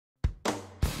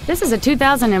This is a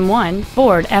 2001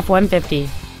 Ford F-150.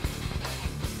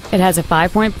 It has a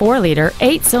 5.4-liter,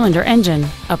 8-cylinder engine,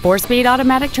 a 4-speed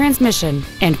automatic transmission,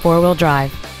 and 4-wheel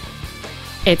drive.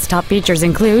 Its top features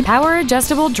include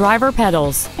power-adjustable driver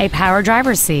pedals, a power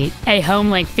driver's seat, a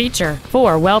home-link feature,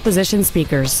 4 well-positioned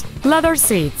speakers, leather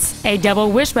seats, a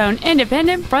double wishbone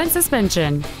independent front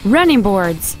suspension, running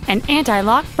boards, an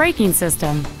anti-lock braking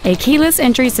system, a keyless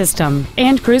entry system,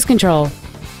 and cruise control.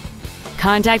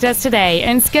 Contact us today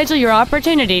and schedule your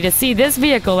opportunity to see this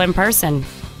vehicle in person.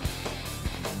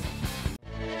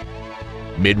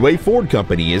 Midway Ford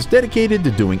Company is dedicated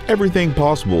to doing everything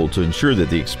possible to ensure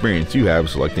that the experience you have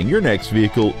selecting your next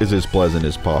vehicle is as pleasant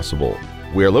as possible.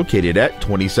 We are located at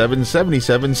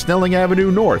 2777 Snelling Avenue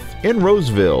North in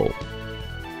Roseville.